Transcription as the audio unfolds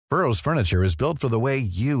Burrow's furniture is built for the way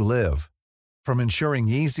you live. From ensuring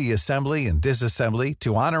easy assembly and disassembly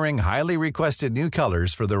to honoring highly requested new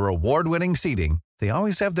colors for their award-winning seating, they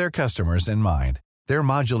always have their customers in mind. Their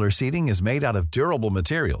modular seating is made out of durable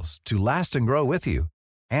materials to last and grow with you.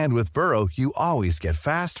 And with Burrow, you always get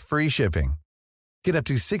fast, free shipping. Get up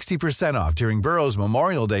to 60% off during Burrow's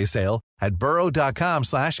Memorial Day sale at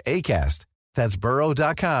burrow.com/ACAST. That's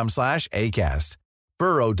burrow.com/ACAST.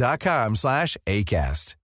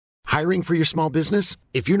 burrow.com/ACAST. Hiring for your small business?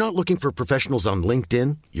 If you're not looking for professionals on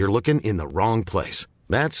LinkedIn, you're looking in the wrong place.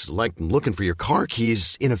 That's like looking for your car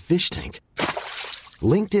keys in a fish tank.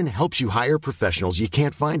 LinkedIn helps you hire professionals you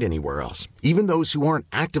can't find anywhere else, even those who aren't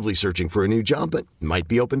actively searching for a new job but might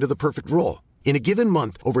be open to the perfect role. In a given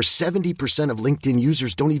month, over 70% of LinkedIn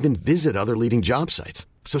users don't even visit other leading job sites.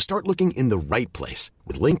 So start looking in the right place.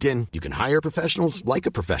 With LinkedIn, you can hire professionals like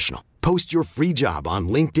a professional. Post your free job on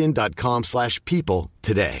linkedin.com/people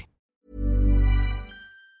today.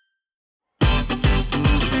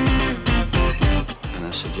 And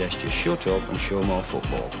I suggest you shut up and show more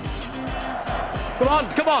football.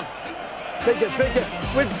 Come on. Bigger.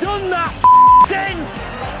 We've done that thing.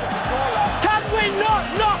 Can we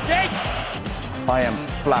not knock it? I am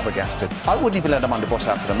flabbergasted. I wouldn't even let him on the bus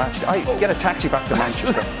after the match. I get a taxi back to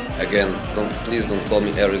Manchester. Again, please don't call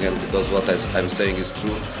me arrogant, because what I'm saying is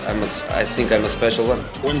true. I think I'm a special one.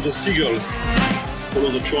 When the seagulls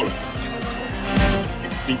follow the trawler,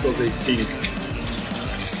 it's because they think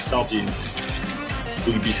sardines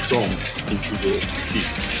will be thrown into the sea.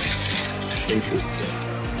 Thank you.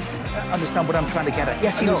 Understand what I'm trying to get at.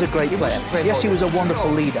 Yes, he was a great player. Yes, he was a wonderful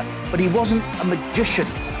leader, but he wasn't a magician.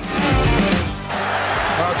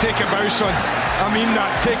 Take a bow, son. I mean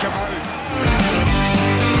that. Take a bow.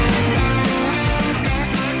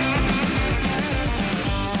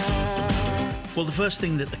 Well, the first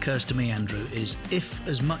thing that occurs to me, Andrew, is if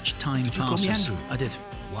as much time passes... Did you call me Andrew? I did.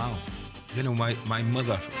 Wow. You know, my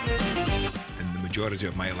mother, in the majority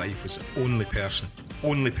of my life, was the only person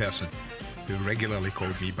who regularly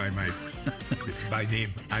called me by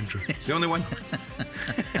name, Andrew. Yes. The only one.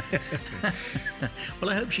 Well,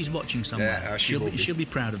 I hope she's watching somewhere. Yeah, she'll be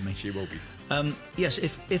proud of me. She will be. Yes,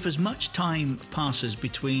 if as much time passes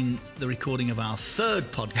between the recording of our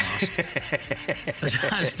third podcast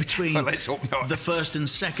as between let's hope not. The first and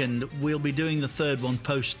second, we'll be doing the third one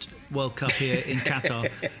post World Cup here in Qatar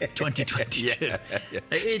 2022. Yeah.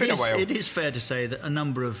 It's been a while. It is fair to say that a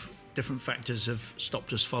number of different factors have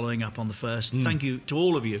stopped us following up on the first. Thank you to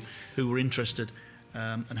all of you who were interested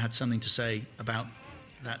and had something to say about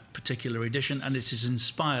that particular edition, and it has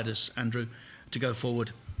inspired us, Andrew, to go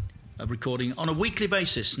forward recording on a weekly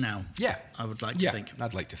basis now. Yeah. I would like to think.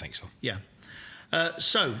 I'd like to think so. Yeah.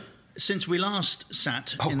 So, since we last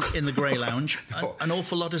sat in the Grey Lounge, an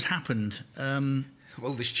awful lot has happened. The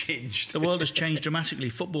world has changed. The world has changed dramatically.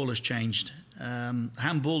 Football has changed.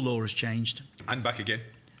 Handball law has changed. And back again.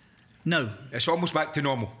 No. It's almost back to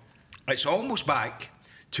normal. It's almost back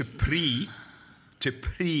to pre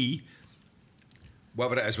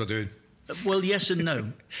whatever it is we're doing. Well, yes and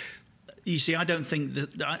no. You see, I don't think that...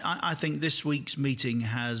 I think this week's meeting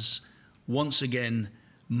has once again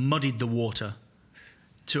muddied the water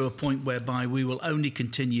to a point whereby we will only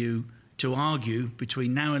continue to argue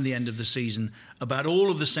between now and the end of the season about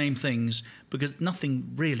all of the same things, because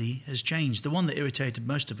nothing really has changed. The one that irritated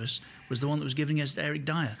most of us was the one that was giving us Eric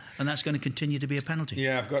Dyer, and that's going to continue to be a penalty.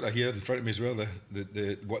 Yeah, I've got it here in front of me as well,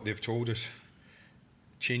 the what they've told us.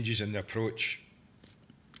 Changes in the approach.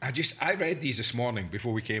 I read these this morning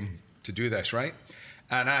before we came to do this, right?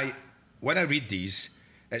 And when I read these,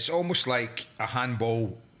 it's almost like a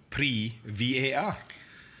handball pre-VAR.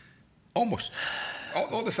 Almost.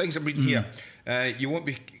 All the things I'm reading here. You won't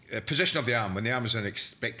be... position of the arm, when the arm is in an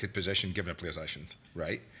expected position, given a player's action,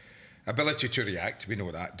 right? Ability to react, we know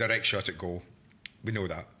that. Direct shot at goal, we know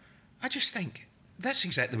that. I just think that's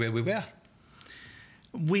exactly where we were.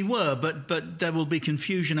 We were, but there will be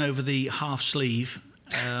confusion over the half sleeve.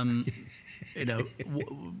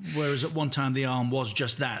 Whereas at one time the arm was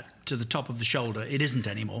just that, to the top of the shoulder. It isn't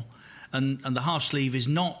anymore. And the half sleeve is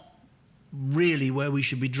not really where we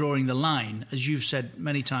should be drawing the line. As you've said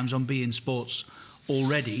many times on beIN Sports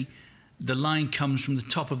already, the line comes from the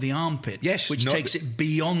top of the armpit, which takes it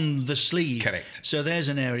beyond the sleeve. Correct. So there's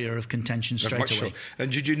an area of contention straight away. So.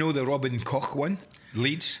 And did you know the Robin Koch one,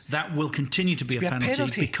 Leeds? That will continue to be a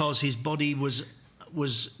penalty because his body was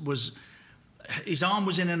his arm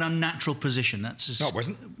was in an unnatural position. No, it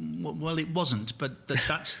wasn't. Well, it wasn't, but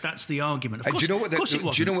that's the argument. Of course, do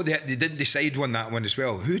you know what they didn't decide on that one as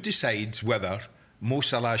well? Who decides whether Mo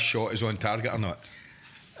Salah's shot is on target or not?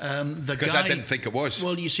 Because I didn't think it was.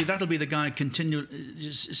 Well, you see, that'll be the guy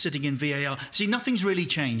sitting in VAR. See, nothing's really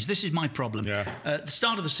changed. This is my problem. At the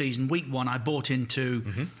start of the season, week 1, I bought into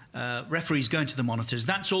referees going to the monitors.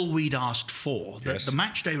 That's all we'd asked for. The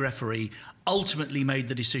match day referee ultimately made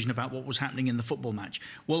the decision about what was happening in the football match.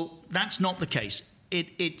 Well, that's not the case.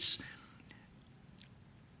 It's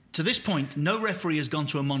to this point, no referee has gone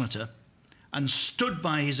to a monitor and stood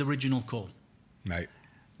by his original call. Right.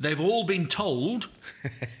 They've all been told,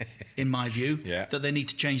 in my view, that they need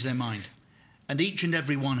to change their mind. And each and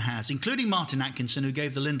every one has, including Martin Atkinson, who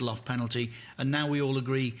gave the Lindelof penalty, and now we all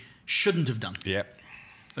agree shouldn't have done. Yeah.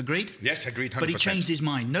 Agreed? Yes, agreed 100%. But he changed his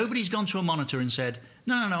mind. Nobody's gone to a monitor and said,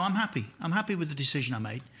 no, I'm happy. I'm happy with the decision I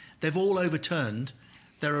made. They've all overturned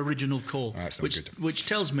their original call, which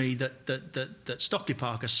tells me that Stockley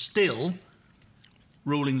Park are still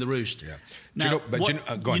ruling the roost. Yeah. Now,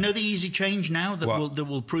 do you know the easy change now that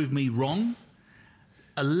will prove me wrong?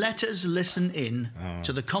 Let us listen in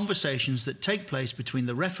to the conversations that take place between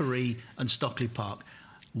the referee and Stockley Park.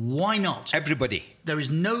 Why not? Everybody. There is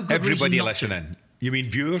no good reason Everybody not listen to. in. You mean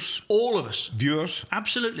viewers? All of us. Viewers?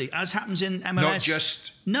 Absolutely. As happens in MLS. Not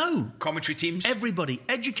just commentary teams? Everybody.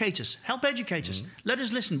 Educate us. Help educate us. Let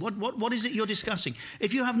us listen. What is it you're discussing?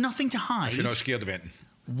 If you have nothing to hide... If you're not scared of it.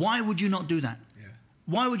 Why would you not do that?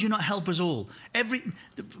 Why would you not help us all? COVID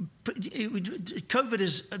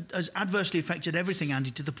has adversely affected everything,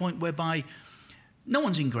 Andy, to the point whereby no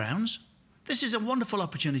one's in grounds. This is a wonderful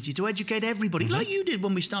opportunity to educate everybody, like you did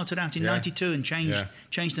when we started out in '92 and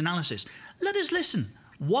changed analysis. Let us listen.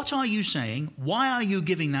 What are you saying? Why are you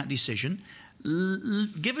giving that decision?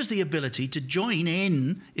 Give us the ability to join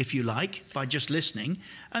in, if you like, by just listening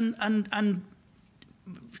and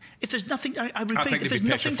if there's nothing, I repeat, if there's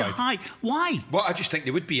nothing to hide, why? Well, I just think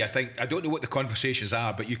they would be. I don't know what the conversations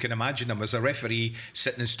are, but you can imagine them. There's a referee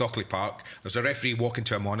sitting in Stockley Park. There's a referee walking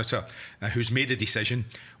to a monitor who's made a decision.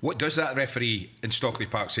 What does that referee in Stockley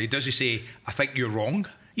Park say? Does he say, I think you're wrong?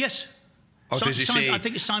 Yes. Or does he say, I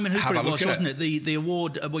think it's Simon Hooper it was, wasn't it? The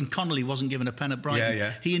award when Connolly wasn't given a pen at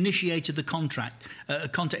Brighton. He initiated the contract.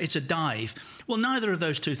 It's a dive. Well, neither of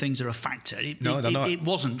those two things are a factor. They're not. It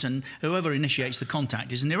wasn't, and whoever initiates the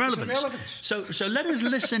contact is an irrelevance. So let us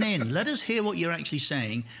listen in. Let us hear what you're actually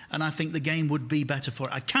saying, and I think the game would be better for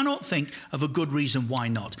it. I cannot think of a good reason why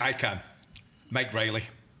not. I can. Mike Riley.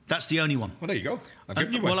 That's the only one. Well, there you go. I'll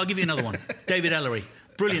give you one. Well, I'll give you another one. David Ellery.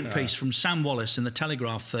 Brilliant piece from Sam Wallace in the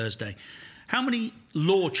Telegraph Thursday. How many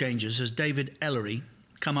law changes has David Ellery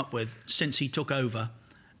come up with since he took over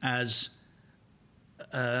as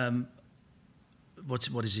what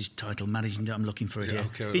is his title? Managing. I'm looking for it here.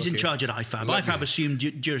 He's in charge at IFAB. IFAB assumed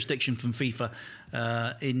jurisdiction from FIFA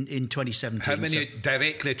in 2017. How many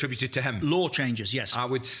directly attributed to him? Law changes, yes. I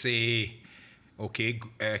would say,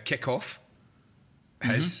 kick-off.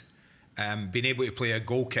 His. Being able to play a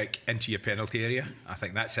goal kick into your penalty area. I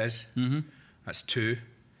think that's his. That's 2.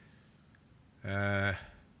 I'll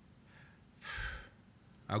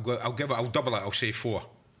double it. I'll say 4.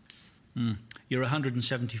 You're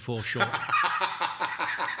 174 short.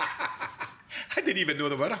 I didn't even know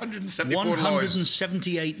there were 174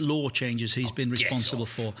 178 law changes he's been responsible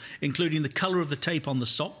for, including the colour of the tape on the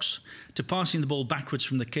socks, to passing the ball backwards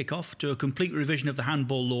from the kick-off, to a complete revision of the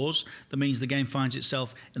handball laws that means the game finds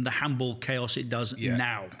itself in the handball chaos it does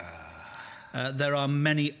now. There are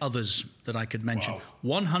many others that I could mention.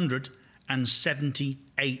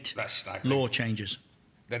 178 law changes.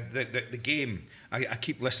 The game, I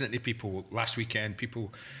keep listening to people last weekend,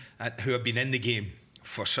 people who have been in the game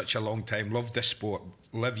for such a long time, love this sport,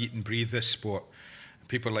 live, eat and breathe this sport.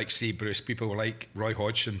 People like Steve Bruce, people like Roy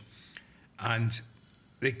Hodgson, and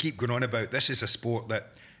they keep going on about this is a sport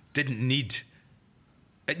that needed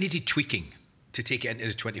tweaking to take it into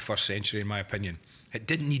the 21st century, in my opinion. It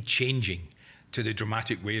didn't need changing to the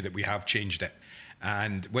dramatic way that we have changed it.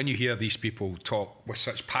 And when you hear these people talk with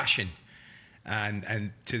such passion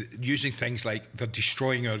and to using things like they're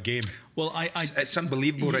destroying our game, well, it's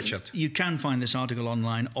unbelievable, Richard. You can find this article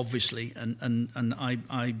online, obviously, and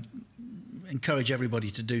I encourage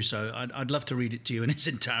everybody to do so. I'd love to read it to you in its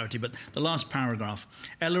entirety, but the last paragraph: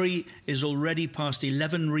 Ellery is already past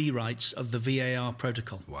 11 rewrites of the VAR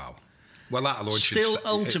protocol. Wow. Well, that alone still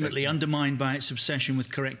ultimately undermined by its obsession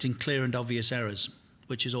with correcting clear and obvious errors,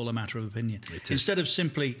 which is all a matter of opinion, instead of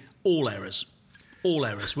simply all errors. all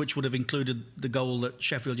errors, which would have included the goal that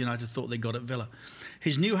Sheffield United thought they got at Villa.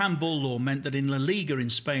 His new handball law meant that in La Liga in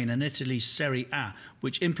Spain and Italy's Serie A,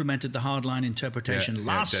 which implemented the hardline interpretation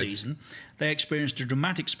last season, they experienced a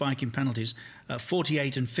dramatic spike in penalties,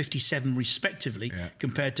 48 and 57 respectively,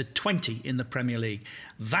 compared to 20 in the Premier League.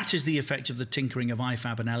 That is the effect of the tinkering of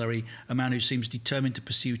IFAB and Ellery, a man who seems determined to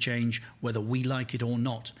pursue change whether we like it or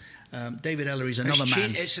not. David Ellery is another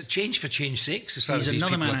man. It's a change for change's sake, as far as he's these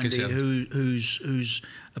another people man, are concerned. whose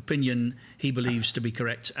opinion he believes to be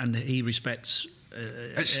correct and he respects.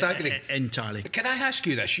 It's staggering. Entirely. Can I ask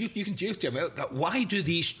you this? You can tell me, why do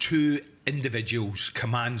these two individuals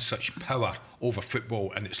command such power over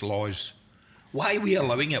football and its laws? Why are we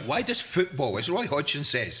allowing it? Why does football, as Roy Hodgson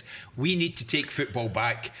says, we need to take football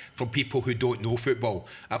back from people who don't know football?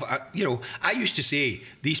 I used to say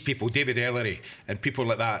these people, David Ellery and people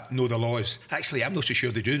like that, know the laws. Actually, I'm not so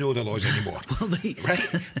sure they do know the laws anymore.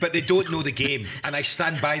 Right? But they don't know the game, and I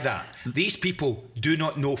stand by that. These people do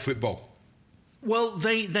not know football. Well,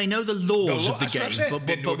 they know the laws of the game,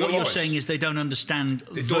 but what you're saying is they don't understand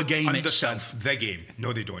the game itself. The game.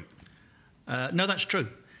 No, they don't. No, that's true.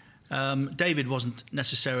 David wasn't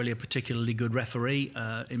necessarily a particularly good referee,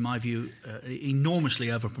 in my view, enormously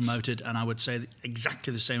overpromoted, and I would say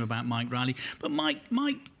exactly the same about Mike Riley. But Mike,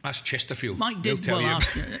 that's Chesterfield. Mike did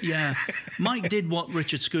Mike did what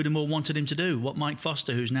Richard Scudamore wanted him to do, what Mike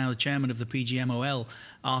Foster, who's now the chairman of the PGMOL,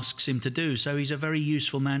 asks him to do. So he's a very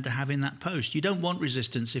useful man to have in that post. You don't want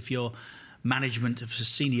resistance if you're management of a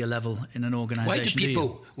senior level in an organisation. Why do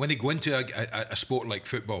people, when they go into a sport like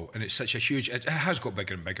football, and it's such a huge, it has got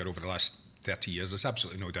bigger and bigger over the last 30 years, there's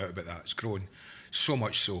absolutely no doubt about that, it's grown so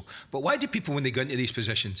much so, but why do people, when they go into these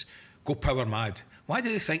positions, go power mad? Why do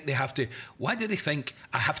they think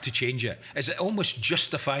I have to change it? Is it almost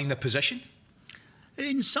justifying the position?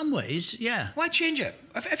 In some ways, yeah. Why change it?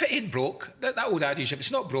 If it ain't broke, that old adage, if it's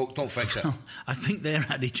not broke, don't fix it. I think their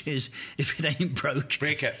adage is, if it ain't broke...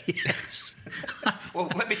 break it. Yes. Well,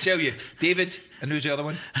 let me tell you, David, and who's the other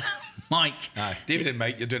one? Mike. David and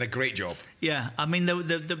Mike, you're doing a great job. Yeah, I mean,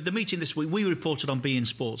 the meeting this week, we reported on beIN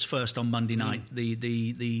Sports first on Monday night,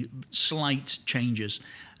 the slight changes.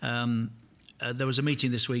 There was a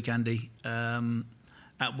meeting this week, Andy,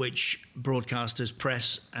 at which broadcasters,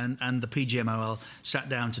 press, and the PGMOL sat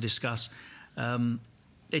down to discuss. Look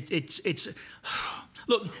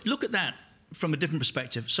at that from a different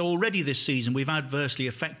perspective. So already this season, we've adversely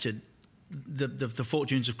affected the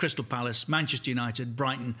fortunes of Crystal Palace, Manchester United,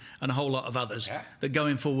 Brighton, and a whole lot of others that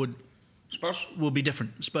going forward Spurs will be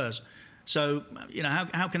different. Spurs. So,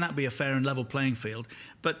 how can that be a fair and level playing field?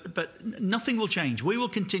 But nothing will change. We will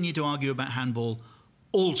continue to argue about handball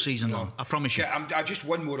all season long, I promise you. I just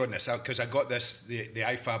one more on this, because I got the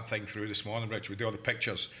IFAB thing through this morning, Rich, with all the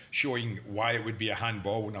pictures showing why it would be a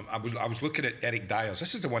handball. And I was looking at Eric Dyer's.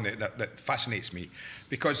 This is the one that fascinates me,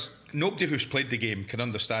 because nobody who's played the game can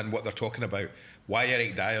understand what they're talking about, why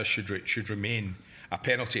Eric Dyer should remain a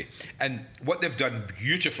penalty. And what they've done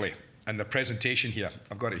beautifully in the presentation here,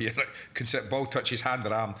 I've got it here, ball touches hand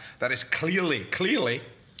or arm, that is clearly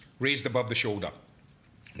raised above the shoulder.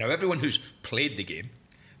 Now, everyone who's played the game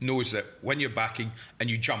knows that when you're backing and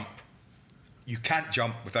you jump, you can't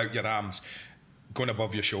jump without your arms going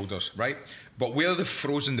above your shoulders, right? But where they've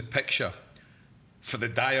frozen the picture for the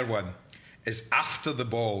Dyer one is after the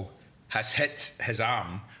ball has hit his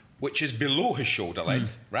arm, which is below his shoulder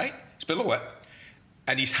length, right? It's below it,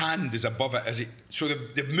 and his hand is above it. So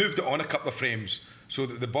they've moved it on a couple of frames so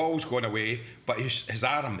that the ball's gone away, but his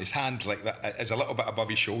arm, his hand like that, is a little bit above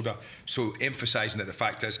his shoulder. So emphasising that the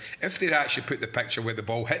fact is, if they'd actually put the picture with the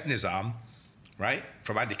ball hitting his arm, right,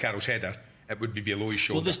 from Andy Carroll's header, it would be below his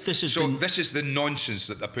shoulder. Well, this is the nonsense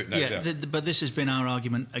that they're putting out there. But this has been our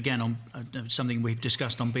argument, again, on something we've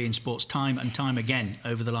discussed on beIN Sports time and time again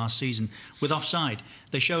over the last season. With offside,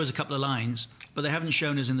 they show us a couple of lines, but they haven't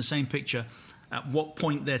shown us in the same picture at what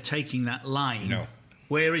point they're taking that line. No.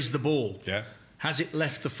 Where is the ball? Yeah. Has it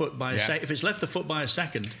left the foot by a second? If it's left the foot by a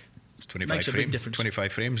second, it's 25 makes a big difference.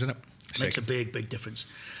 25 frames, isn't it? Makes a big difference.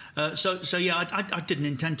 So yeah, I didn't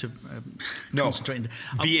intend to concentrate.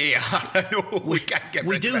 VAR. No, we can't get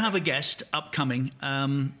rid of it. We do have a guest upcoming.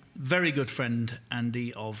 Very good friend,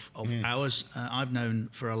 Andy, of ours. I've known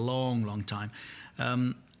for a long time.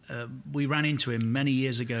 We ran into him many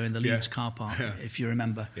years ago in the Leeds car park, if you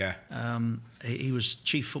remember. Yeah. He was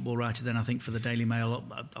chief football writer then, I think, for the Daily Mail.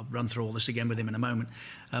 I'll run through all this again with him in a moment.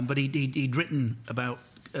 But he'd written about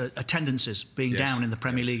attendances being down in the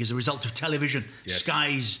Premier League as a result of television.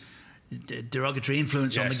 Sky's derogatory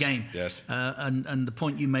influence on the game. Yes. And the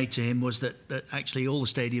point you made to him was that actually all the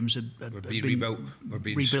stadiums had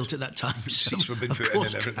been rebuilt at that time. Seats were being put in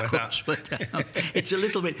and everything like that. But, it's a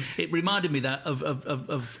little bit. It reminded me that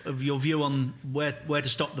of your view on where to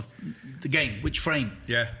stop the game, which frame.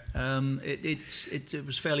 Yeah. It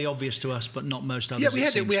was fairly obvious to us, but not most others.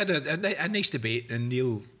 Yeah, we had a nice debate, and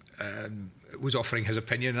Neil was offering his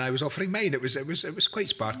opinion, and I was offering mine. It was quite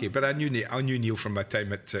sparky, but I knew Neil from my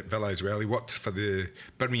time at Villa as well. He worked for the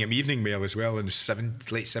Birmingham Evening Mail as well in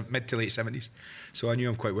the mid to late 70s, so I knew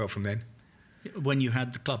him quite well from then. When you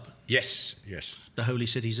had the club? Yes. The Holy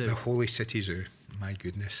City Zoo. The Holy City Zoo. My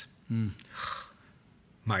goodness.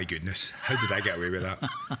 My goodness, how did I get away with that?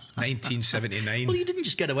 1979. Well, you didn't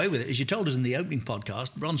just get away with it. As you told us in the opening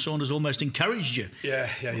podcast, Ron Saunders almost encouraged you. Yeah,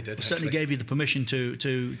 he did. Certainly gave you the permission to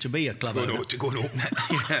be a club owner. To go and open it.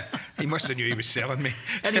 Yeah, he must have knew he was selling me.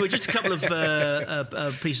 Anyway, just a couple of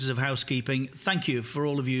pieces of housekeeping. Thank you for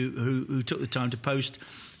all of you who took the time to post,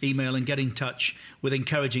 email and get in touch with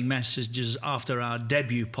encouraging messages after our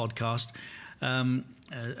debut podcast.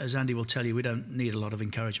 As Andy will tell you, we don't need a lot of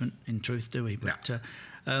encouragement, in truth, do we? But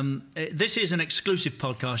this is an exclusive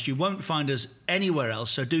podcast. You won't find us anywhere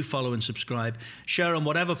else, so do follow and subscribe. Share on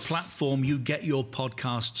whatever platform you get your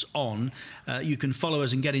podcasts on. You can follow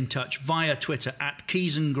us and get in touch via Twitter at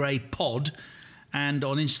Keys and Gray Pod and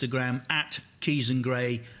on Instagram at Keys and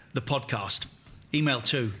Gray the podcast. Email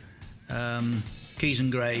to Keys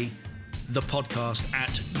and Gray the podcast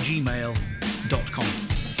at gmail.com.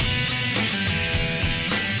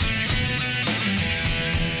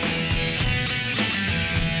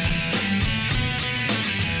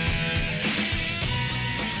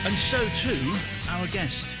 And so too, our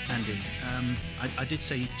guest, Andy. I did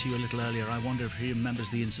say to you a little earlier, I wonder if he remembers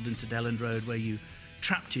the incident at Elland Road where you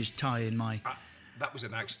trapped his tie in my that was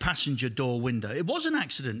an accident. Passenger door window. It was an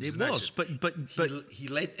accident. It was. But he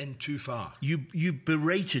let in too far. You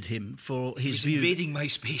berated him for his view. Invading my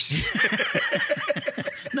space.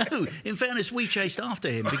 No, in fairness, we chased after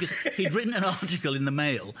him because he'd written an article in the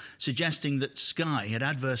Mail suggesting that Sky had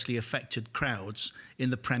adversely affected crowds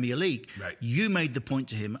in the Premier League. Right. You made the point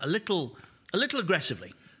to him a little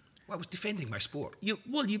aggressively. Well, I was defending my sport. Your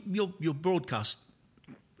broadcast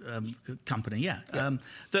company, yeah.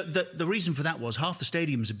 The reason for that was half the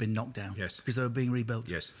stadiums had been knocked down. Yes. Because they were being rebuilt.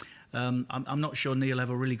 Yes. I'm not sure Neil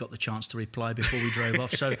ever really got the chance to reply before we drove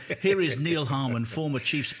off. So here is Neil Harmon, former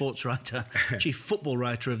chief sports writer, chief football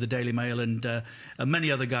writer of the Daily Mail and many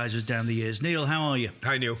other guys down the years. Neil, how are you?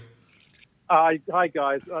 Hi, Neil. Hi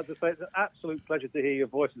guys. I just say it's an absolute pleasure to hear your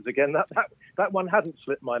voices again. That one hasn't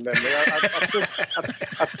slipped my memory.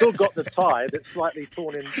 I've still got the tie that's slightly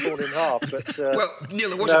torn in half. But well,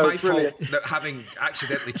 Neil, it wasn't my fault that having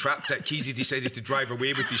accidentally trapped it, Keezy decided to drive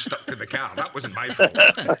away with you stuck to the car. That wasn't my fault.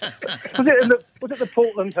 Was it the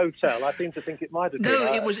Portland Hotel? I seem to think it might have been.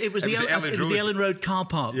 No, it was the Elland Road car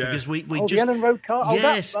park because we just the Elland Road car.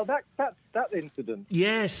 Yes. That incident.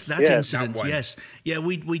 Yes, that incident. Yes, yeah.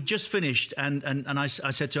 We just finished, and I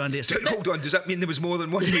said to Andy, hold on. Does that mean there was more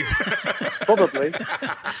than one of you? Probably.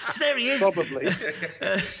 There he is. Probably.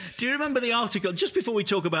 Do you remember the article? Just before we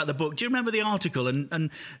talk about the book, do you remember the article? And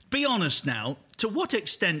be honest now. To what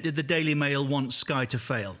extent did the Daily Mail want Sky to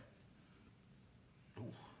fail?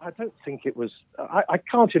 I don't think it was. I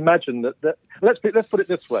can't imagine that. Let's put it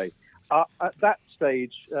this way. At that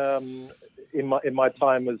stage, in my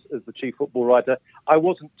time as the chief football writer, I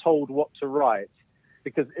wasn't told what to write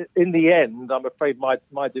because in the end, I'm afraid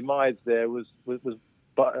my demise there was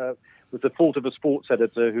the fault of a sports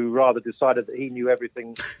editor who rather decided that he knew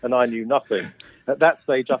everything and I knew nothing. At that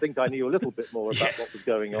stage, I think I knew a little bit more about what was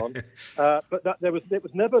going on. But it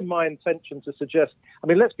was never my intention to suggest. I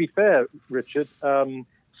mean, let's be fair, Richard.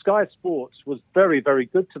 Sky Sports was very, very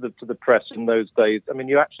good to the press in those days. I mean,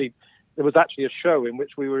 there was actually a show in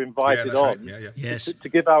which we were invited on to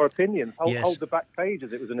give our opinions. Hold the back page,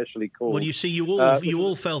 as it was initially called. Well, you see, you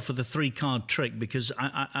all fell for the 3-card trick because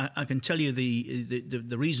I can tell you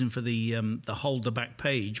the reason for the hold the back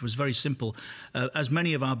page was very simple. As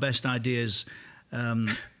many of our best ideas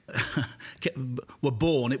were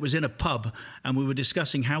born, it was in a pub, and we were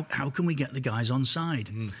discussing how can we get the guys on side.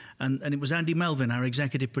 And it was Andy Melvin, our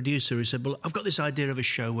executive producer, who said, well, I've got this idea of a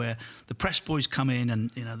show where the press boys come in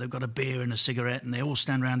and they've got a beer and a cigarette and they all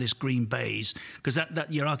stand around this green baize, because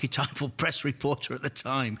that your archetypal press reporter at the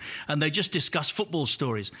time, and they just discuss football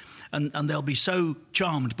stories, and they'll be so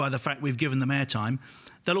charmed by the fact we've given them airtime,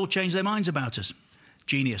 they'll all change their minds about us.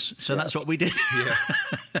 Genius. So that's what we did.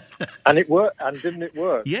 And it worked, and didn't it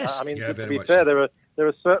work? Yes. I mean, to be fair, there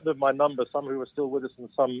are certain of my numbers, some who are still with us and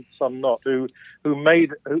some not, who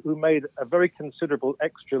made a very considerable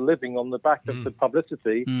extra living on the back of the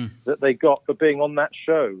publicity that they got for being on that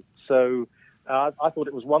show. So I thought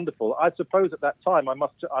it was wonderful. I suppose at that time I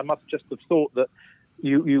must just have thought that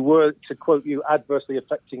you were, to quote you, adversely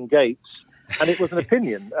affecting Gates, and it was an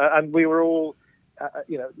opinion, and we were all.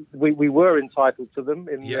 We were entitled to them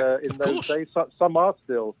in those days. Some are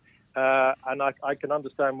still, and I can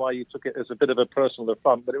understand why you took it as a bit of a personal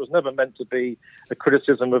affront. But it was never meant to be a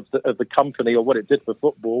criticism of the company or what it did for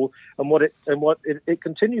football and what it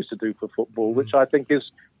continues to do for football, which I think is,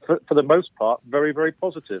 for the most part, very, very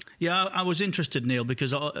positive. Yeah, I was interested, Neil,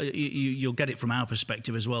 because you'll get it from our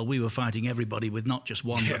perspective as well. We were fighting everybody with not just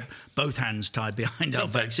one, but both hands tied behind our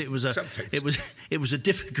backs. It was a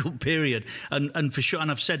difficult period, and for sure. And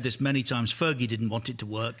I've said this many times. Fergie didn't want it to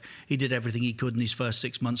work. He did everything he could in his first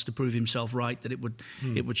 6 months to prove himself right that it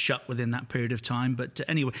would shut within that period of time. But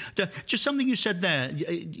anyway, just something you said there.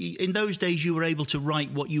 In those days, you were able to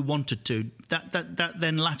write what you wanted to. That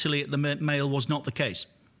then latterly at the Mail was not the case.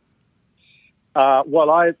 Well,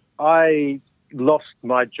 I lost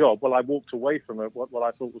my job. Well, I walked away from it. What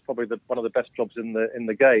I thought was probably one of the best jobs in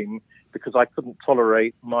the game, because I couldn't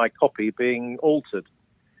tolerate my copy being altered.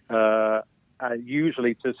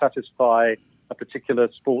 Usually to satisfy a particular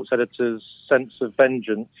sports editor's sense of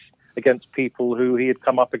vengeance against people who he had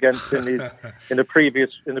come up against in a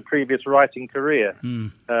previous writing career.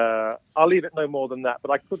 I'll leave it no more than that.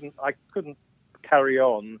 But I couldn't carry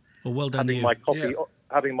on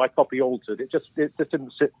having my copy altered. It just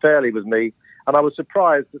didn't sit fairly with me, and I was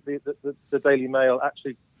surprised that the Daily Mail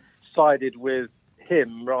actually sided with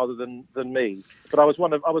him rather than me. But I was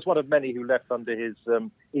one of many who left under his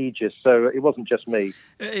aegis, so it wasn't just me.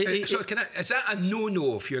 Is that a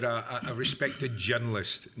no-no if you're a respected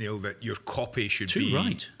journalist, Neil, that your copy should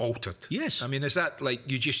be altered? Yes. I mean, is that like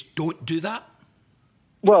you just don't do that?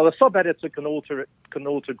 Well, the sub-editor can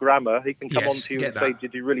alter grammar. He can come on to you and say,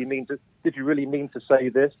 "Did you really mean to say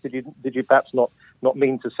this? Did you perhaps not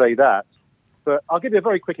mean to say that?" But I'll give you a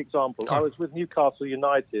very quick example. I was with Newcastle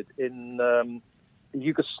United in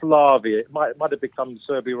Yugoslavia. It might have become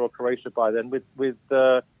Serbia or Croatia by then. With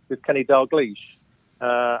Kenny Dalglish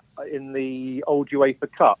in the old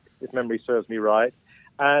UEFA Cup, if memory serves me right.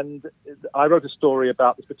 And I wrote a story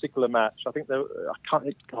about this particular match. I think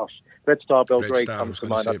Red Star Belgrade comes to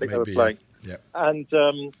mind. I think they were playing. Yeah. And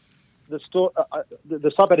the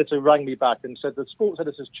sub-editor rang me back and said the sports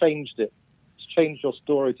editor's changed it. It's changed your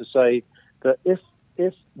story to say that if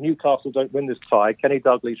Newcastle don't win this tie, Kenny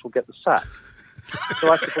Dalglish will get the sack.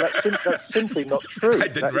 So I said, well, that's simply not true. I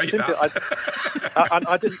didn't write that.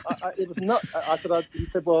 I didn't. It was not. He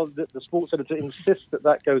said, well, the sports editor insists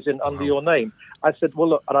that goes in under your name. I said, well,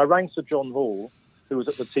 look, and I rang Sir John Hall, who was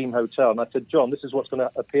at the team hotel, and I said, John, this is what's going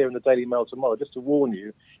to appear in the Daily Mail tomorrow, just to warn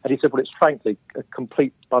you. And he said, well, it's frankly a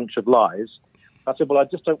complete bunch of lies. I said, well, I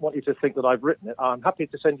just don't want you to think that I've written it. I'm happy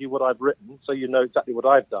to send you what I've written so you know exactly what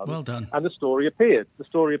I've done. Well done. And the story appeared. The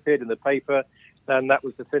story appeared in the paper, and that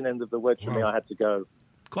was the thin end of the wedge for me. I had to go.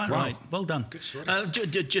 Quite right. Well done. Good story. I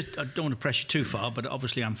don't want to press you too far, but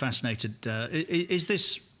obviously I'm fascinated. Is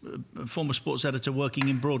this former sports editor working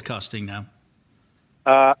in broadcasting now?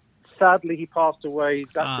 Sadly, he passed away.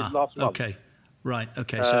 That's his last month. Okay. Right.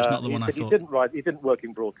 Okay. So it's not the one I thought. He didn't work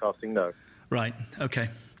in broadcasting, no. Right. Okay.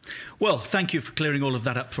 Well, thank you for clearing all of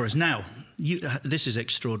that up for us. Now, this is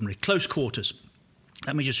extraordinary. Close Quarters.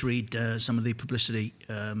 Let me just read some of the publicity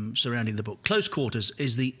surrounding the book. Close Quarters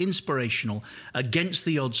is the inspirational,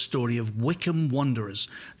 against-the-odds story of Wycombe Wanderers,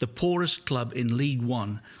 the poorest club in League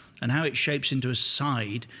One, and how it shapes into a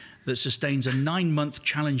side that sustains a 9-month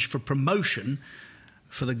challenge for promotion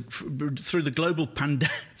through the global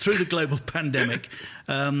pandemic.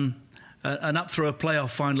 And up through a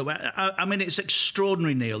playoff final. I mean, it's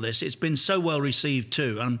extraordinary, Neil, this. It's been so well received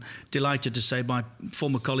too. I'm delighted to say by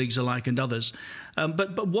former colleagues alike and others.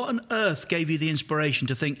 But what on earth gave you the inspiration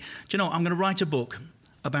to think, do you know, I'm going to write a book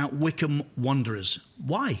about Wycombe Wanderers?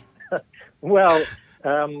 Why? Well,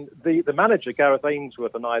 the manager, Gareth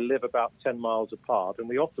Ainsworth, and I live about 10 miles apart, and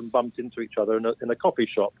we often bumped into each other in a coffee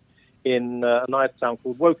shop in a nice town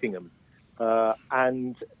called Wokingham.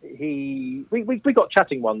 And we got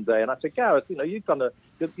chatting one day, and I said, Gareth, you know,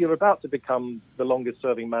 you're about to become the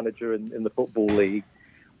longest-serving manager in the Football League.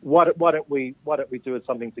 Why don't we do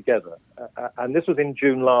something together? And this was in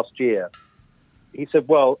June last year. He said,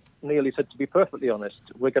 well, Neil, he said, to be perfectly honest,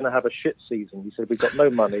 we're going to have a shit season. He said, we've got no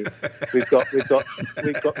money. We've got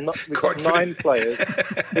 9 players.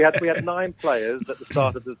 We had 9 players at the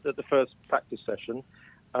start of the first practice session.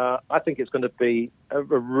 I think it's going to be a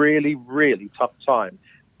really, really tough time.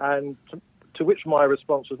 And to which my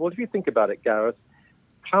response was, well, if you think about it, Gareth,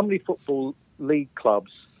 how many football league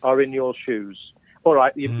clubs are in your shoes? All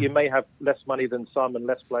right, you may have less money than some and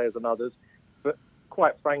less players than others, but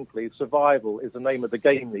quite frankly, survival is the name of the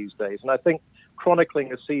game these days. And I think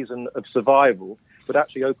chronicling a season of survival would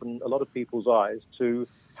actually open a lot of people's eyes to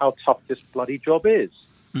how tough this bloody job is.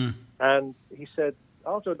 And he said,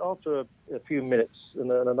 after a few minutes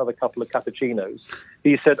and another couple of cappuccinos,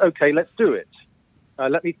 he said, OK, let's do it.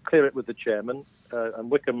 Let me clear it with the chairman. And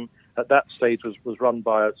Wycombe at that stage was run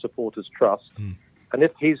by a supporters' trust. And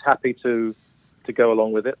if he's happy to go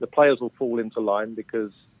along with it, the players will fall into line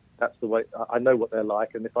because that's the way. I know what they're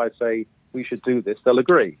like. And if I say we should do this, they'll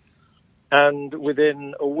agree. And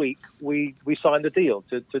within a week, we signed a deal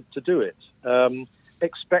to do it,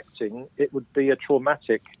 expecting it would be a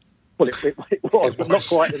traumatic. Well, it was, but not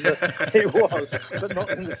quite in the. It was, but not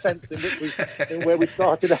in the sense in where we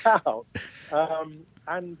started out.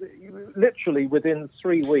 And literally within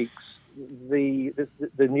 3 weeks, the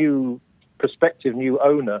new prospective new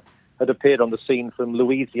owner had appeared on the scene from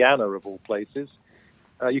Louisiana, of all places.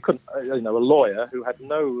 You couldn't, a lawyer who had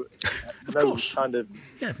no kind of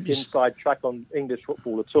inside track on English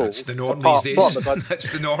football at all. That's the norm these days. That's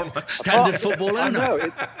the norm. Standard football owner. I know.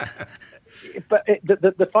 But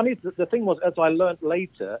the thing was, as I learnt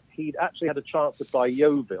later, he'd actually had a chance to buy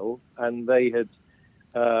Yeovil, and they had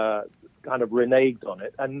kind of reneged on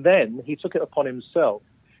it. And then he took it upon himself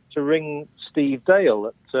to ring Steve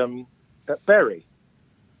Dale at Bury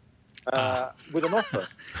with an offer.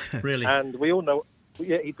 Really? And we all know.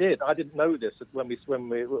 Yeah, he did. I didn't know this when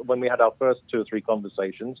we had our first 2 or 3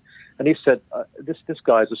 conversations, and he said, "This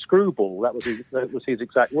guy's a screwball." That was his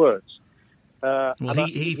exact words. Well,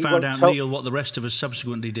 he found out, Neil, what the rest of us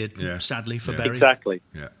subsequently did. Sadly for Bury. Exactly.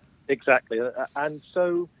 Yeah. Exactly. And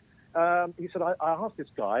so he said, "I asked this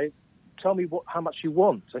guy, tell me how much you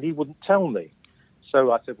want," and he wouldn't tell me.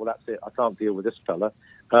 So I said, "Well, that's it. I can't deal with this fella.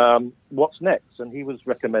 What's next?" And he was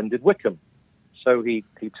recommended Wycombe. So he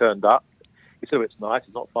turned up. He said, "It's nice.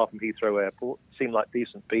 It's not far from Heathrow Airport. Seem like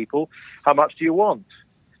decent people. How much do you want?"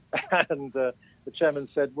 And the chairman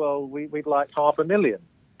said, "Well, we'd like $500,000,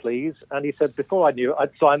 please." And he said, before I knew it,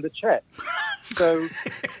 I'd signed the cheque. So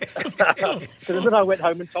then I went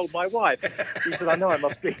home and told my wife. He said, "I know, I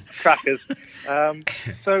must be crackers."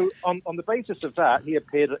 So on the basis of that, he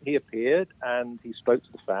appeared and he spoke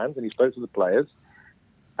to the fans and he spoke to the players.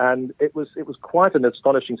 And it was quite an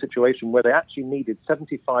astonishing situation where they actually needed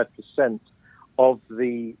 75% of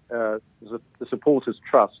the supporters'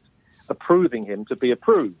 trust approving him to be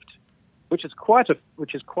approved, which is quite a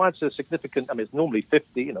significant. I mean, it's normally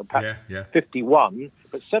 50, perhaps 51,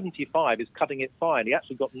 but 75 is cutting it fine. He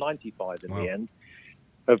actually got 95 in the end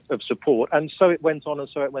of support, and so it went on, and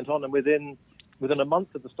within a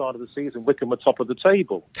month at the start of the season, Wycombe were top of the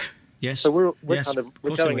table. Yes. So we're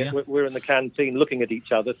in the canteen looking at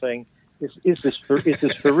each other, saying, "Is this for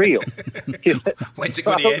real?" When's it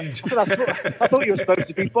going to end? I thought you were supposed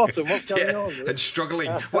to be bottom. What's going on? And struggling.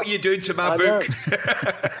 What are you doing to my book?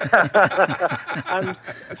 And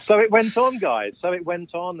so it went on, guys. So it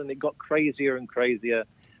went on, and it got crazier and crazier.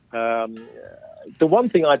 The one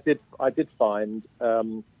thing I did find,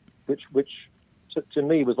 which to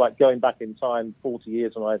me was like going back in time 40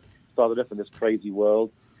 years when I started off in this crazy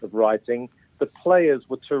world of writing. The players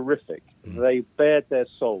were terrific. They bared their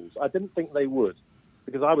souls. I didn't think they would,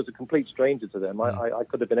 because I was a complete stranger to them. I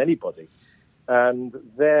could have been anybody. And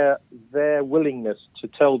their willingness to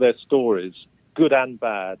tell their stories, good and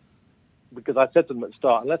bad, because I said to them at the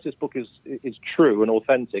start, unless this book is true and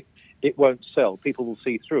authentic, it won't sell. People will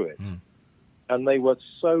see through it. And they were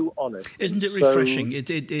so honest. Isn't it refreshing? It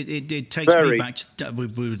takes me back to, we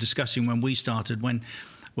were discussing when we started, when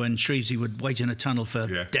Shrevesy would wait in a tunnel for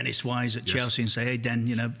Dennis Wise at Chelsea and say, "Hey, Den,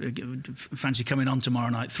 fancy coming on tomorrow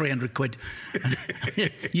night, £300."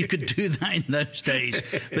 You could do that in those days,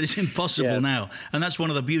 but it's impossible now. And that's one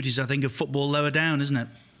of the beauties, I think, of football lower down, isn't it?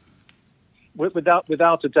 Without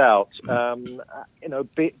a doubt.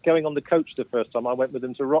 Going on the coach the first time, I went with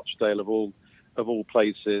him to Rochdale of all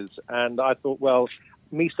places, and I thought, well,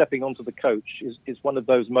 me stepping onto the coach is one of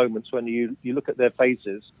those moments when you look at their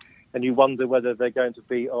faces and you wonder whether they're going to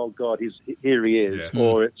be, "Oh God, here he is,"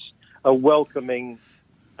 or it's a welcoming.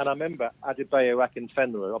 And I remember Adebayo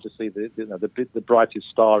Akinfenwa, obviously the brightest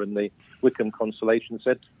star in the Wycombe constellation,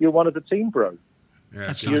 said, "You're one of the team, bro.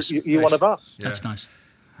 That's nice. You're one of us." That's nice.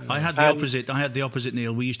 I had the opposite. I had the opposite,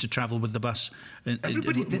 Neil. We used to travel with the bus.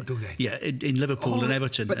 Everybody did, though, then. Yeah, in Liverpool and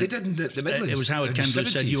Everton. But they didn't at the Midlands. It was Howard Kendall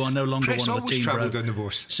said, "You are no longer Press one of the team, bro. travelled on the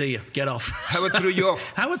bus. See you. Get off." Howard threw you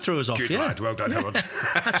off. Howard threw us off. Good yeah. lad. Well done, Howard.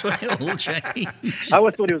 That's when it all changed. I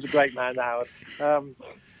always thought he was a great man, Howard.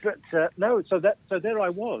 No. So there I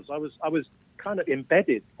was. I was kind of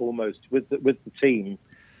embedded almost with the team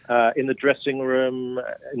in the dressing room,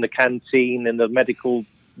 in the canteen, in the medical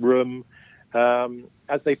room,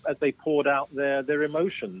 as they poured out their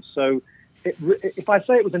emotions. So if I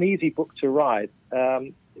say it was an easy book to write,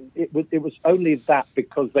 it was only that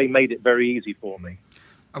because they made it very easy for me.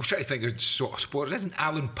 I was trying to think of sort of sport. Isn't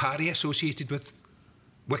Alan Parry associated with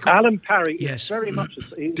Wycombe? Alan Parry, yes, very much.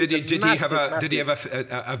 Did he have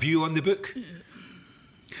a view on the book?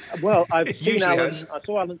 Well, I've seen Alan. I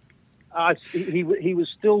saw Alan. He was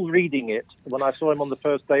still reading it when I saw him on the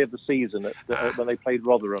first day of the season when they played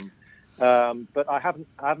Rotherham. But I haven't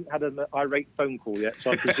had an irate phone call yet,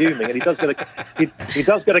 so I'm presuming. And he does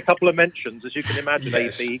get a couple of mentions, as you can imagine.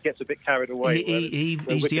 Yes. AP, he gets a bit carried away.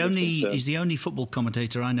 He's the only football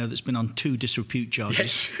commentator I know that's been on 2 disrepute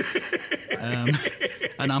charges. Yes.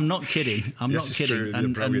 And I'm not kidding. I'm not kidding.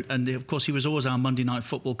 And of course, he was always our Monday Night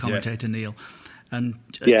Football commentator, Neil. And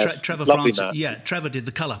Trevor Francis. Man. Yeah, Trevor did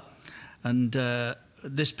the colour. And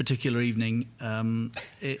this particular evening,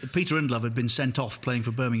 Peter Indlove had been sent off playing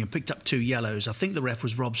for Birmingham, picked up 2 yellows. I think the ref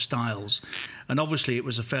was Rob Stiles. And obviously it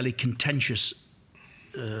was a fairly contentious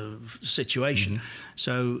situation. Mm-hmm.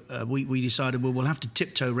 So we decided, well, we'll have to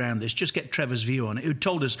tiptoe around this, just get Trevor's view on it, who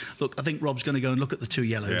told us, look, I think Rob's going to go and look at the 2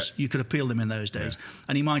 yellows. Yeah. You could appeal them in those days. Yeah.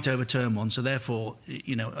 And he might overturn one, so therefore,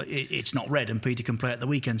 it's not red and Peter can play at the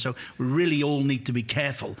weekend. So we really all need to be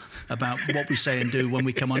careful about what we say and do when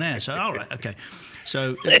we come on air. So, all right, okay.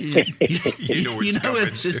 So you know where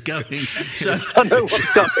this is going. So, I know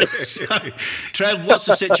what's coming. So, Trev, what's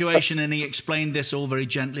the situation? And he explained this all very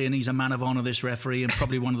gently, and he's a man of honour, this referee, and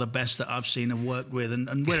probably one of the best that I've seen and worked with,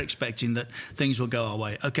 and we're expecting that things will go our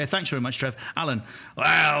way. Okay, thanks very much, Trev. Alan,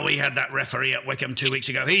 well, we had that referee at Wycombe 2 weeks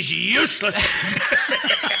ago. He's useless.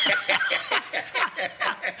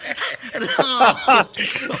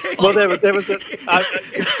 Well, there was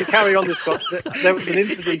to carry on this, there was an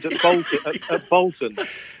incident at Bolton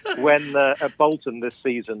when at Bolton this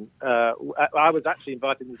season. I was actually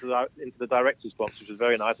invited into the director's box, which was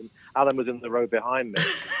very nice, and Alan was in the row behind me.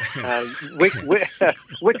 And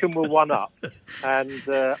Wycombe were 1-up, and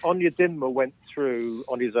Onyedinma went through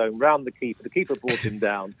on his own round the keeper. The keeper brought him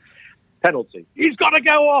down. Penalty. He's got to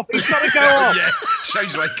go off. He's got to go off. Yeah,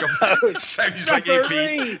 sounds like him. Sounds like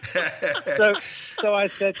AP. So I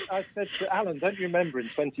said to Alan, don't you remember in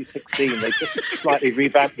 2016 they just slightly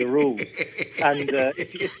revamped the rules, and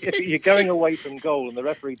if you're going away from goal and the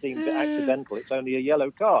referee deems it accidental, it's only a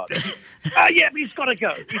yellow card. Yeah, but he's got to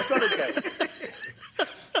go. He's got to go.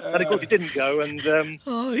 And of course he didn't go. And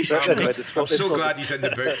I'm so glad he's in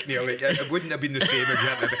the book, Neil. It wouldn't have been the same if you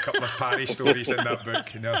hadn't had a couple of Parry stories in that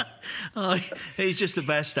book, you know. He's just the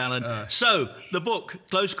best, Alan. So the book,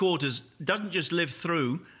 Close Quarters, doesn't just live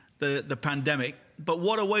through the pandemic, but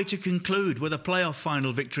what a way to conclude with a playoff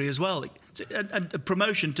final victory as well, and a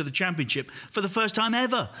promotion to the Championship for the first time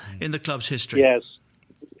ever in the club's history. Yes,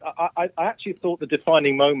 I actually thought the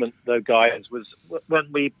defining moment, though, guys, was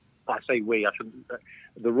when we. I say we. I shouldn't.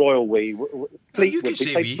 The royal we. Fleetwood. You can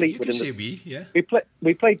say we. You can say we. Yeah.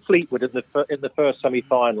 We played Fleetwood in the first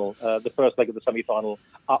semi-final, the first leg of the semi-final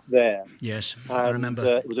up there. Yes, and, I remember.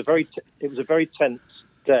 It was a very tense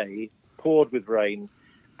day, poured with rain,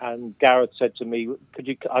 and Gareth said to me,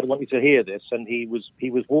 I want you to hear this." And he was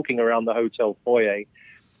walking around the hotel foyer,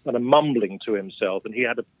 kind of mumbling to himself, and he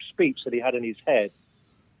had a speech that he had in his head.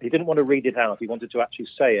 He didn't want to read it out. He wanted to actually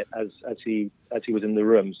say it as he was in the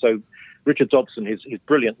room. So Richard Dobson, his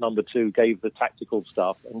brilliant number 2, gave the tactical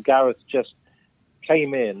stuff, and Gareth just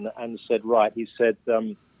came in and said, "Right," he said,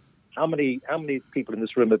 how many people in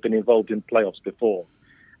this room have been involved in playoffs before?"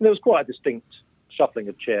 And there was quite a distinct shuffling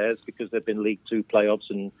of chairs because there'd been League 2 playoffs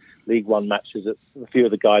and League 1 matches that a few of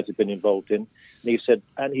the guys had been involved in. And he said,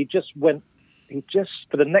 and he just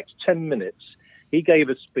for the next 10 minutes. He gave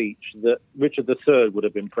a speech that Richard III would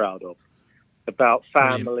have been proud of, about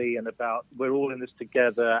family and about we're all in this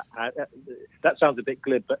together. That sounds a bit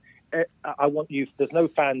glib, but I want you. There's no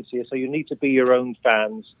fans here, so you need to be your own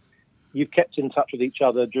fans. You've kept in touch with each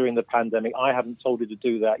other during the pandemic. I haven't told you to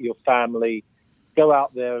do that. Your family, go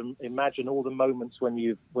out there and imagine all the moments when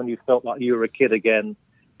you felt like you were a kid again.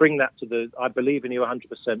 Bring that to I believe in you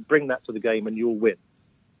 100%. Bring that to the game, and you'll win.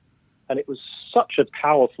 And it was such a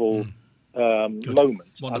powerful. Moment,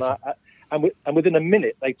 and within a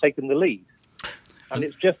minute they'd taken the lead. and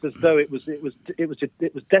it's just as though it was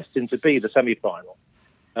destined to be the semi-final.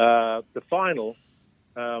 The final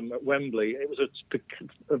at Wembley, it was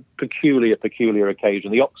a peculiar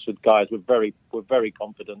occasion. The Oxford guys were very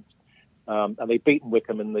confident, and they'd beaten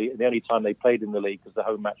Wycombe in the only time they played in the league, because the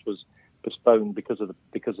home match was postponed because of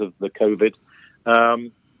the COVID.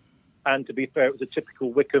 And to be fair, it was a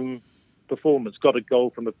typical Wycombe performance. Got a goal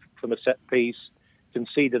from a set piece,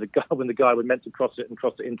 conceded a goal when the guy was meant to cross it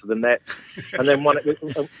into the net, and then won it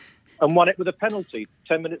with a penalty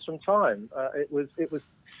 10 minutes from time. It was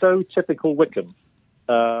so typical Wycombe,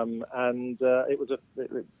 and it was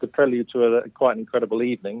the prelude to quite an incredible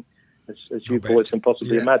evening, as you boys can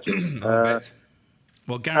possibly imagine.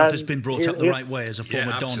 Well, Gareth has been brought up the right way as a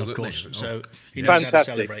former Don, of course. So he knows how to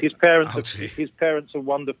fantastic. celebrate. His parents are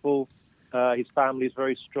wonderful. His family is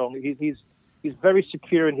very strong. He's very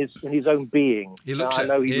secure in his own being. He looks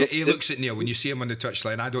it, Neil. When you see him on the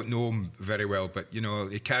touchline, I don't know him very well, but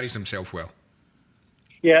he carries himself well.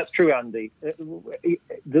 Yeah, it's true, Andy.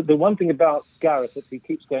 The one thing about Gareth that he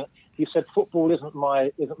keeps going, he said, football isn't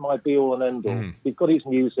my be all and end all. He's got his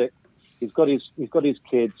music, he's got his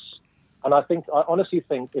kids, and I honestly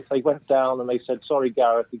think if they went down and they said, sorry,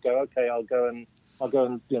 Gareth, he'd go, okay, I'll go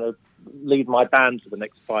and lead my band for the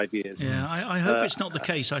next 5 years. Yeah, I hope it's not the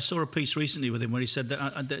case. I saw a piece recently with him where he said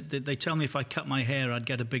that they tell me if I cut my hair, I'd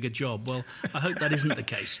get a bigger job. Well, I hope that isn't the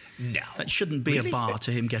case. No. That shouldn't be a bar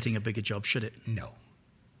to him getting a bigger job, should it? No.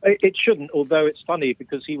 It shouldn't, although it's funny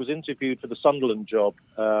because he was interviewed for the Sunderland job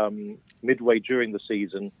midway during the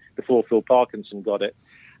season before Phil Parkinson got it.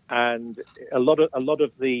 And a lot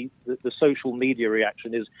of the social media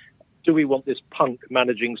reaction is, do we want this punk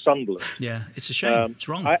managing Sunderland? Yeah, it's a shame. It's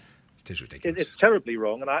wrong. It is ridiculous. It's terribly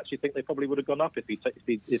wrong, and I actually think they probably would have gone up if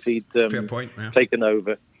he'd Fair point, yeah. taken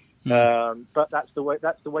over. But that's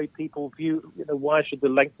the way people view. Why should the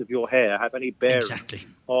length of your hair have any bearing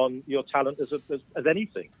on your talent as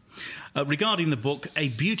anything? Regarding the book, a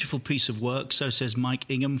beautiful piece of work. So says Mike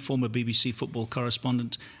Ingham, former BBC football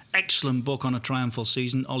correspondent. Excellent book on a triumphal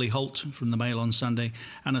season. Ollie Holt from the Mail on Sunday,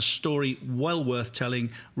 and a story well worth telling,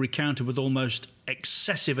 recounted with almost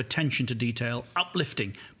excessive attention to detail,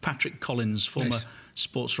 uplifting. Patrick Collins, former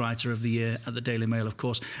sports writer of the year at the Daily Mail, of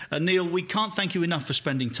course. Neil, we can't thank you enough for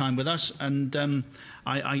spending time with us, and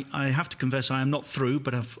I have to confess I am not through,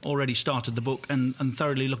 but I've already started the book and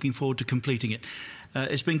thoroughly looking forward to completing it.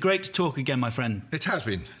 It's been great to talk again, my friend. It has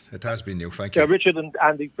been, Neil. Thank you. Yeah, Richard and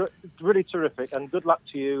Andy, really terrific, and good luck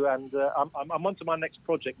to you. And I'm on to my next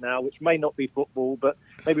project now, which may not be football, but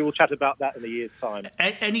maybe we'll chat about that in a year's time.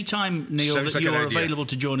 Any time, Neil, that you are available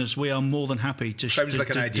to join us, we are more than happy to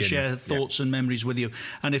share thoughts and memories with you.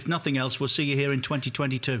 And if nothing else, we'll see you here in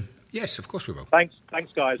 2022. Yes, of course we will. Thanks,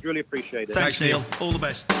 guys. Really appreciate it. Thanks, Neil. All the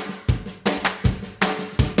best.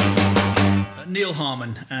 Neil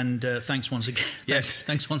Harmon, and thanks once again.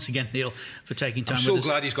 Thanks once again, Neil, for taking time with us. I'm so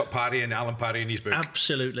glad he's got Parry and Alan Parry in his book.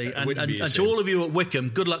 Absolutely. And to all of you at Wycombe,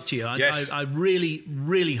 good luck to you. I really,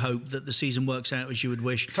 really hope that the season works out as you would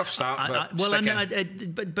wish. Tough start,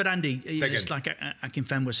 but Andy, it's like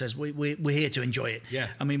Akinfenwa says, we're here to enjoy it. Yeah.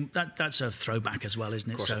 I mean, that's a throwback as well, isn't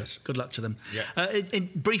it? Of course it is. Good luck to them. Yeah.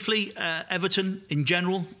 Briefly, Everton in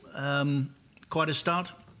general, quite a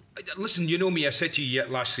start. Listen, you know me, I said to you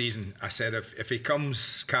last season, I said if he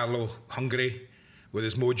comes, Carlo, hungry, with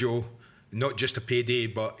his mojo, not just a payday,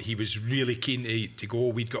 but he was really keen to go,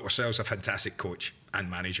 we'd got ourselves a fantastic coach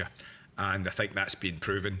and manager. And I think that's been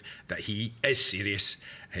proven that he is serious.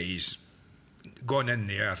 He's gone in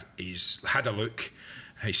there, he's had a look.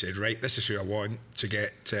 He said, right, this is who I want to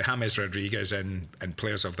get James Rodriguez and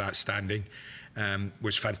players of that standing.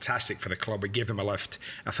 Was fantastic for the club. It gave them a lift.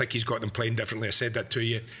 I think he's got them playing differently. I said that to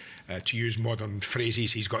you. To use modern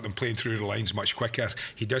phrases, he's got them playing through the lines much quicker.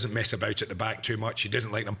 He doesn't mess about at the back too much. He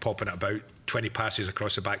doesn't like them popping it about 20 passes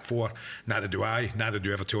across the back four. Neither do I. Neither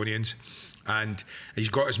do Evertonians. And he's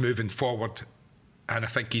got us moving forward. And I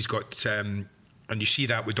think he's got... and you see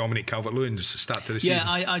that with Dominic Calvert-Lewin's start to the season.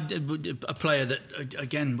 Yeah, a player that,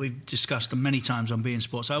 again, we've discussed many times on beIN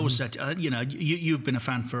Sports. I always said, you've been a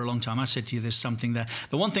fan for a long time. I said to you, there's something there.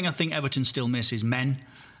 The one thing I think Everton still miss is men.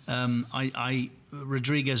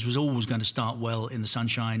 Rodriguez was always going to start well in the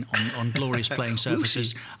sunshine on glorious playing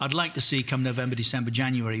surfaces. I'd like to see come November, December,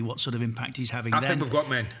 January what sort of impact he's having then. I think we've got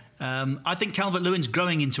men. I think Calvert-Lewin's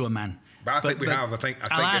growing into a man. But I think we have. I think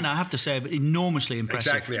Alan, I have to say, enormously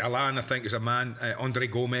impressive. Exactly. Alan, I think, is a man. Andre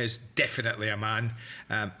Gomez, definitely a man.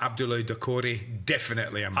 Abdoulaye Doucouré,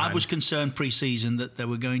 definitely a man. I was concerned pre-season that they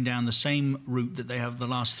were going down the same route that they have the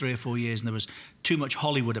last 3 or 4 years, and there was too much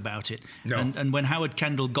Hollywood about it. No. And when Howard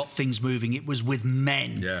Kendall got things moving, it was with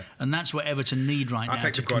men. Yeah. And that's what Everton need right now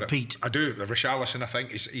to compete. I do. Richarlison, I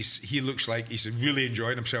think, he looks like he's really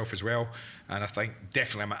enjoying himself as well. And I think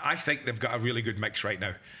definitely, I think they've got a really good mix right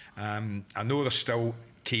now. I know they're still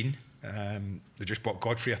keen. They just bought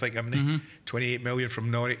Godfrey, I think, haven't they? Mm-hmm. 28 million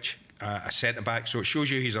from Norwich, a centre-back. So it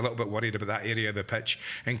shows you he's a little bit worried about that area of the pitch.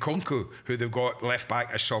 And Konku, who they've got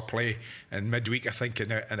left-back, I saw play in midweek, I think,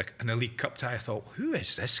 in a League Cup tie. I thought, who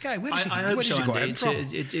is this guy? Where has he got him from?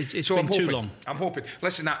 It's been too long. I'm hoping.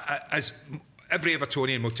 Listen, as every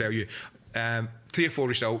Evertonian will tell you, 3 or 4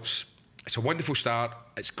 results. It's a wonderful start.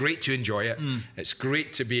 It's great to enjoy it. It's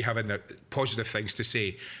great to be having positive things to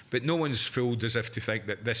say. But no one's fooled as if to think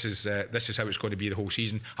that this is how it's going to be the whole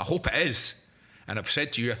season. I hope it is. And I've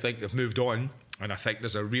said to you, I think they've moved on. And I think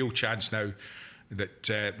there's a real chance now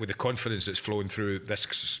that with the confidence that's flowing through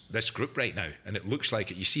this group right now, and it looks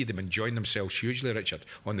like it, you see them enjoying themselves hugely, Richard,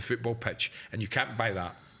 on the football pitch. And you can't buy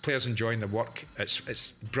that. Players enjoying their work.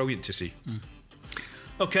 It's brilliant to see.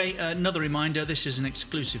 Okay, another reminder, this is an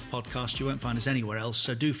exclusive podcast. You won't find us anywhere else,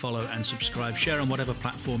 so do follow and subscribe. Share on whatever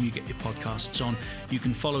platform you get your podcasts on. You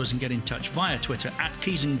can follow us and get in touch via Twitter at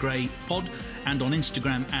Keys and Gray Pod and on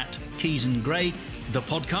Instagram at Keys and Gray, the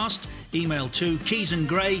podcast. Email to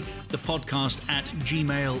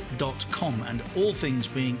keysandgray.thepodcast@gmail.com. And all things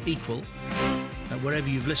being equal, wherever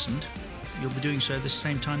you've listened, you'll be doing so this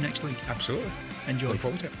same time next week. Absolutely. Enjoy. Look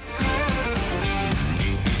forward to it.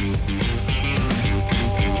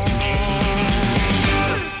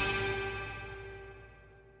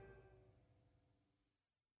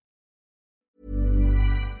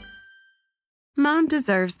 Mom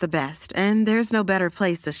deserves the best, and there's no better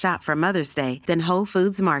place to shop for Mother's Day than Whole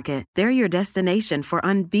Foods Market. They're your destination for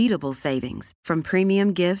unbeatable savings, from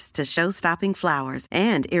premium gifts to show-stopping flowers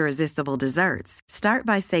and irresistible desserts. Start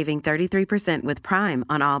by saving 33% with Prime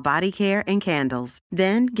on all body care and candles.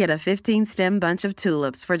 Then get a 15-stem bunch of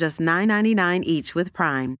tulips for just $9.99 each with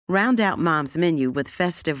Prime. Round out Mom's menu with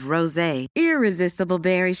festive rosé, irresistible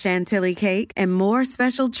berry chantilly cake, and more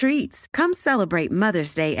special treats. Come celebrate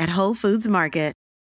Mother's Day at Whole Foods Market.